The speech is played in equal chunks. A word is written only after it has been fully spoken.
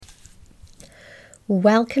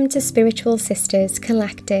Welcome to Spiritual Sisters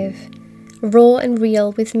Collective, raw and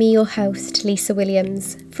real with me, your host, Lisa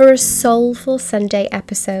Williams, for a Soulful Sunday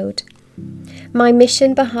episode. My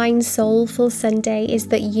mission behind Soulful Sunday is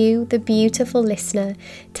that you, the beautiful listener,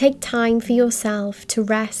 take time for yourself to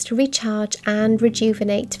rest, recharge and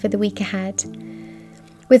rejuvenate for the week ahead.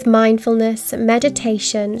 With mindfulness,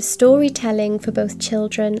 meditation, storytelling for both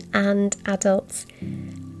children and adults.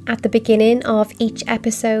 At the beginning of each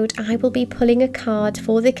episode, I will be pulling a card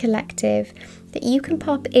for the collective that you can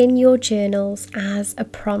pop in your journals as a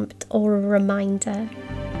prompt or a reminder.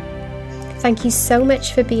 Thank you so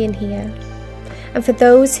much for being here. And for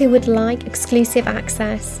those who would like exclusive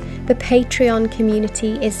access, the Patreon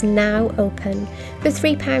community is now open for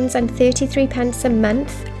 £3.33 a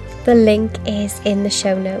month. The link is in the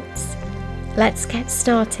show notes. Let's get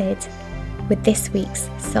started with this week's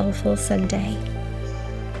Soulful Sunday.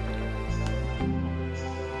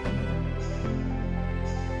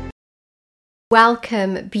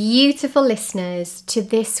 Welcome, beautiful listeners, to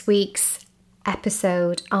this week's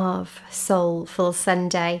episode of Soulful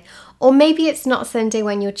Sunday. Or maybe it's not Sunday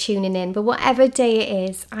when you're tuning in, but whatever day it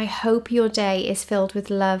is, I hope your day is filled with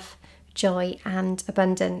love, joy and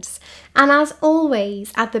abundance. And as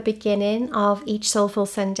always, at the beginning of each Soulful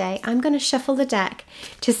Sunday, I'm going to shuffle the deck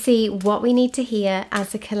to see what we need to hear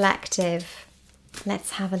as a collective.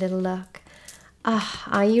 Let's have a little look.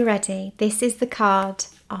 Are you ready? This is the card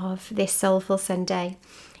of this Soulful Sunday.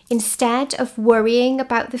 Instead of worrying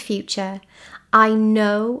about the future, I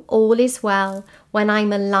know all is well when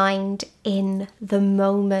I'm aligned in the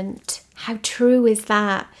moment. How true is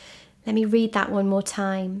that? Let me read that one more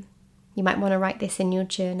time. You might want to write this in your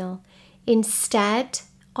journal. Instead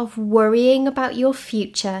of worrying about your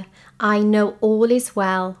future, I know all is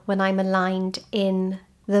well when I'm aligned in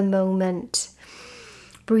the moment.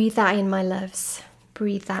 Breathe that in, my loves.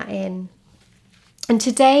 Breathe that in. And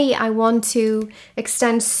today I want to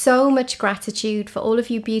extend so much gratitude for all of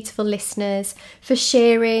you beautiful listeners, for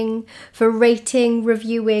sharing, for rating,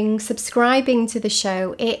 reviewing, subscribing to the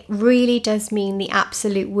show. It really does mean the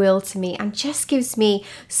absolute world to me and just gives me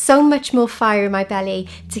so much more fire in my belly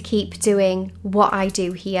to keep doing what I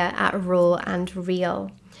do here at Raw and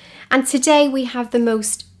Real. And today we have the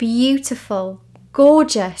most beautiful,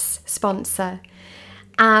 gorgeous sponsor.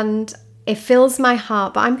 And it fills my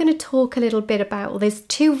heart, but I'm going to talk a little bit about, there's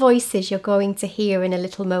two voices you're going to hear in a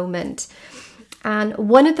little moment. And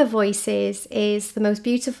one of the voices is the most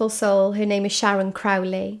beautiful soul. Her name is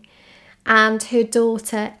Crowley, and her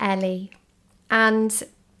daughter, Ellie. And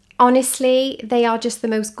honestly, they are just the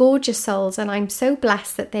most gorgeous souls, and I'm so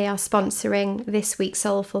blessed that they are sponsoring this week's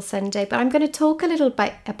Soulful Sunday. But I'm going to talk a little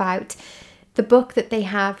bit about the book that they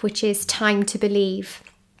have, which is Time to Believe.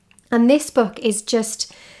 And this book is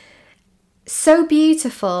just so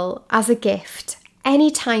beautiful as a gift, any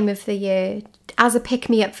time of the year, as a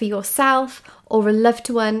pick-me-up for yourself or a loved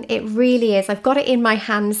one. It really is. I've got it in my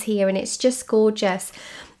hands here and it's just gorgeous.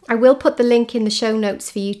 I will put the link in the show notes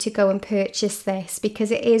for you to go and purchase this because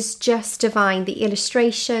it is just divine. The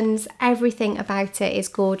illustrations, everything about it is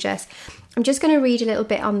gorgeous. I'm just going to read a little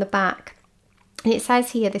bit on the back. And it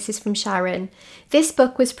says here, this is from Sharon. This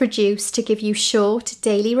book was produced to give you short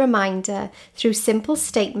daily reminder through simple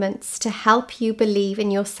statements to help you believe in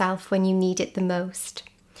yourself when you need it the most.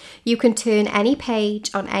 You can turn any page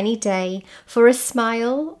on any day for a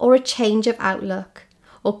smile or a change of outlook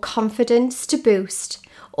or confidence to boost,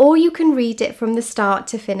 or you can read it from the start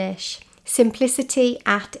to finish. Simplicity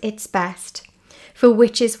at its best, for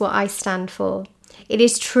which is what I stand for. It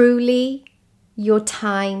is truly your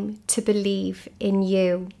time to believe in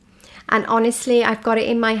you. And honestly, I've got it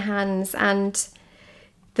in my hands, and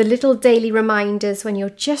the little daily reminders when you're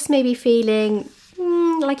just maybe feeling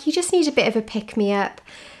like you just need a bit of a pick-me-up.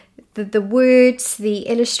 The words, the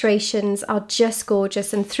illustrations are just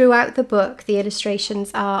gorgeous, and throughout the book the illustrations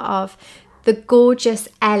are of the gorgeous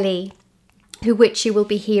Ellie, which you will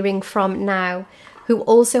be hearing from now, who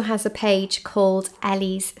also has a page called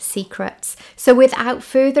Ellie's Secrets. So without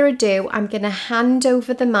further ado, I'm going to hand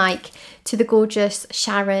over the mic to the gorgeous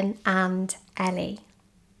Sharon and Ellie.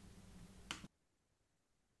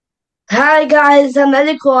 Hi guys, I'm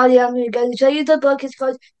Ellie Crowley. I'm going to show you the book. It's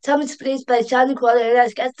called Time to Believe by Sharon Crowley.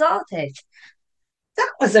 Let's get started.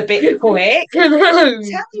 That was a bit quick. Tell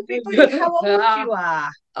everybody how old you are.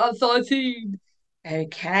 I'm 13.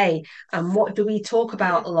 Okay, and what do we talk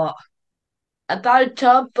about a lot? About a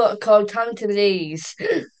child book called Time to Believe.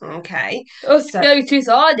 Okay, Oh, so, going too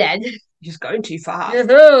far then. just going too far.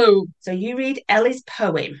 No. So you read Ellie's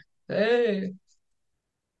poem. Oh.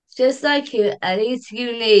 Just like you, Ellie's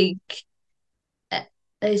unique.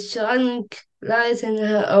 A song lies in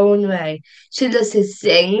her own way. She loves to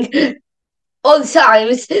sing all the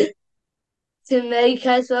times to make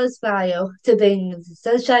us all smile, to bring the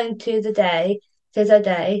sunshine to the day,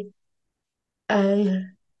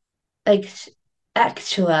 and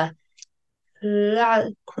extra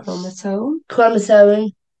chromosome.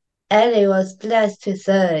 Ellie was blessed to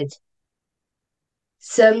third.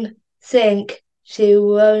 Some think she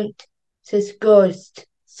won't succeed,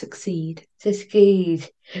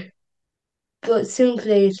 but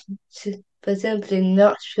simply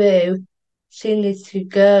not true. She needs to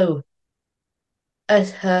go at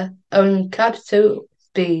her own capital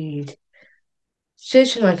speed.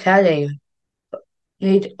 Children like Ellie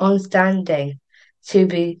need understanding to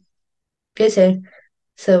be getting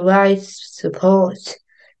the right support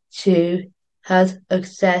to have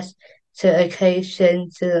access to education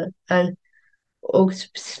and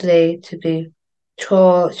obviously to be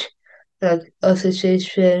taught like other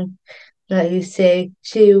children. Like you say,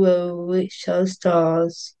 she will reach those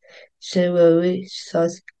stars. She will reach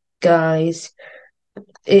those skies.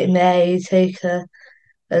 It may take her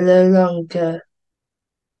a little longer,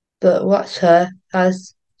 but watch her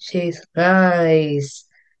as she flies.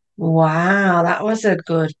 Wow, that was a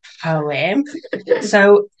good poem.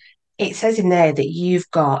 So it says in there that you've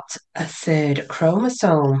got a third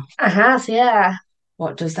chromosome. I have, yeah.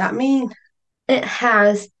 What does that mean? It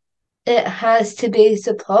has to be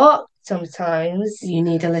support sometimes. You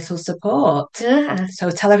need a little support. Yeah.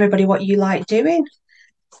 So tell everybody what you like doing.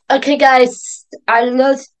 Okay, guys, I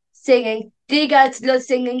love singing. Do you guys love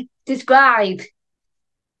singing? Describe.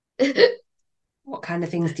 What kind of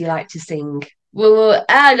things do you like to sing? Well,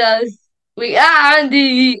 Alice, we are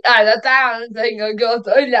the dancing across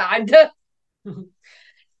the land. Do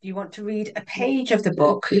you want to read a page of the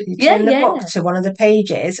book? You Yeah, turn the book to one of the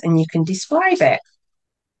pages and you can describe it.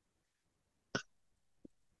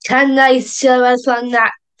 Can they show us on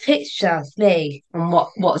that picture of me? And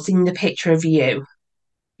what's in the picture of you?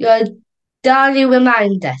 Your darling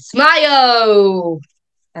reminder. Smile!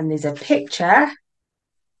 And there's a picture.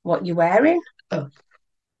 What you wearing? Oh.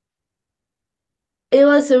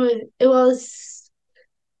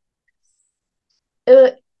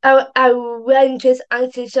 I went just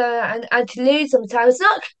anti-show and anti-lose sometimes.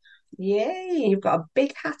 Look! Yay, you've got a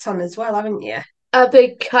big hat on as well, haven't you? A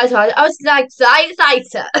big hat on. I was like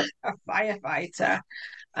firefighter. A firefighter.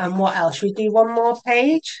 And what else? Should we do one more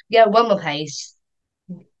page? Yeah, one more page.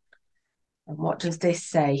 And what does this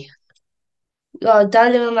say? Your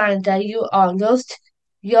daily reminder, you are lost.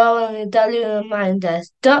 Your daily reminder,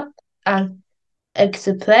 stop and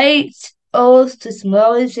express all the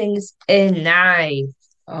small things in life.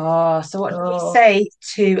 Oh, so what do we say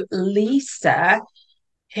to Lisa,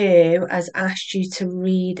 who has asked you to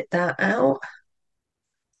read that out?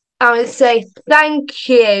 I would say thank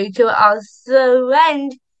you to our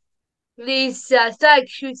friend Lisa.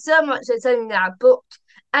 Thank you so much for sending that book.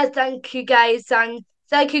 And thank you guys for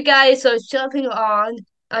shopping on.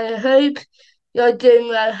 I hope you're doing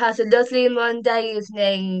well. Have a lovely Monday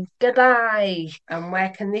evening. Goodbye. And where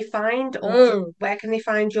can they find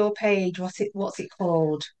your page? What's it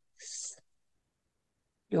called?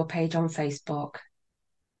 Your page on Facebook.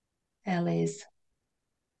 Ellie's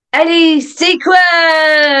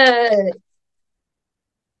Secret!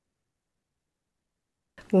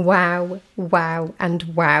 Wow, wow, and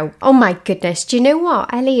wow. Oh my goodness. Do you know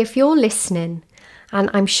what, Ellie, if you're listening, and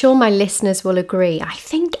I'm sure my listeners will agree, I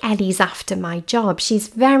think Ellie's after my job. She's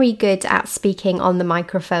very good at speaking on the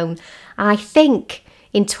microphone. I think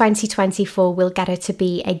in 2024 we'll get her to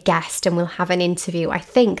be a guest and we'll have an interview. I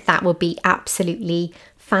think that will be absolutely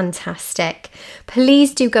fantastic.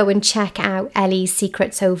 Please do go and check out Ellie's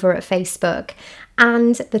Secrets over at Facebook,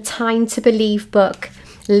 and the Time to Believe book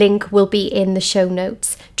link will be in the show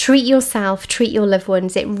notes. Treat yourself, treat your loved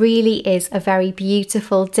ones. It really is a very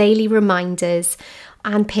beautiful daily reminders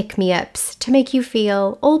and pick-me-ups to make you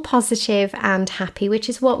feel all positive and happy, which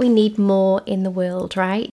is what we need more in the world,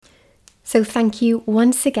 right? So thank you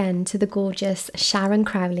once again to the gorgeous Sharon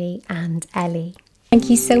Crowley and Ellie. Thank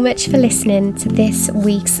you so much for listening to this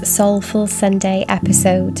week's Soulful Sunday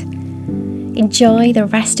episode. Enjoy the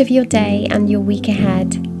rest of your day and your week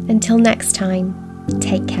ahead. Until next time,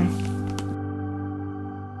 take care.